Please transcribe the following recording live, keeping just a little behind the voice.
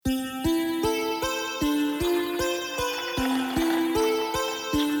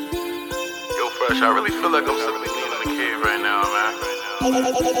Fresh, I really feel like I'm stuck in the cave right now, man.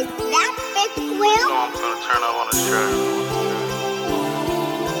 Izdatbigwill. So I'm gonna turn up on the track.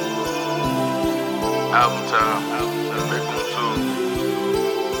 Album time. Big Boom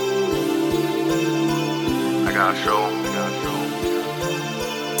 2. I gotta show 'em.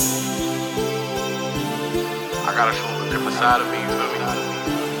 I gotta show 'em a different side of me, you feel me?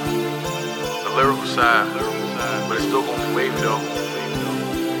 The lyrical side, but it's still gonna be wavy though.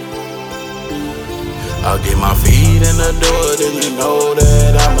 I'll get my feet in the door, then you know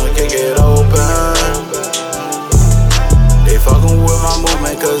that I'ma kick it open. They fucking with my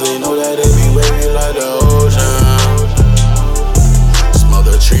movement cause they know that it be wavy like the ocean. Smell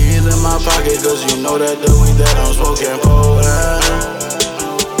the trees in my pocket cause you know that the weed that I'm smoking potent.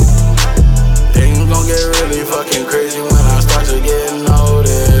 Things gon' get really fucking crazy when I start to get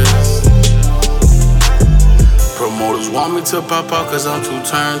noticed. Promoters want me to pop out cause I'm too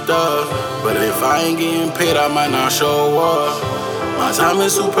turned up. But if I ain't getting paid, I might not show up. My time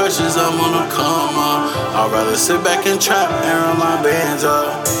is too precious, I'm gonna come up. I'd rather sit back and trap and run my bands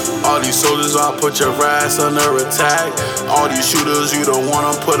up. All these soldiers, I'll put your ass under attack. All these shooters, you don't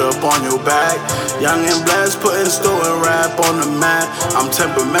wanna put up on your back. Young and blessed, putting stool and rap on the mat. I'm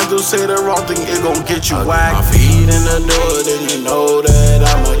temperamental, say the wrong thing, it gon' get you whacked. My feet in the door, then you know that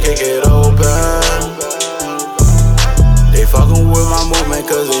I'ma kick it open. They fucking with my movement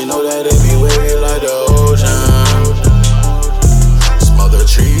cause they know that it be wavy like the ocean. Smell the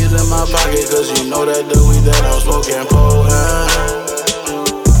trees in my pocket cause you know that the weed that I'm smoking potent.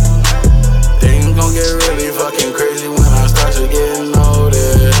 Things gon' get really fucking crazy when I start to get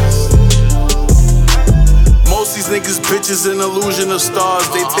noticed. Most these niggas bitches an illusion of stars.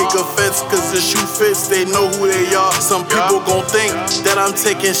 They take offense cause the shoe fits, they know who they are. Some people gon' think that I'm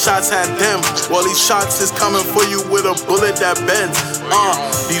taking shots at them. Well, these shots is coming for you with a bullet that bends.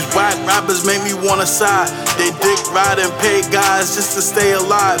 These whack rappers make me wanna sigh. They dick ride and pay guys just to stay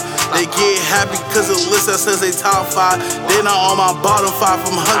alive. They get happy cause the list that says they top 5. They not on my bottom 5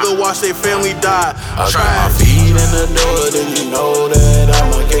 from hunger, watch their family die. I got my feet in the door, then you know that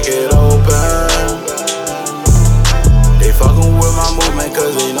I'ma kick it open. They fucking with my movement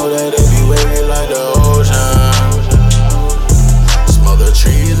cause they know that it be wavy like the ocean.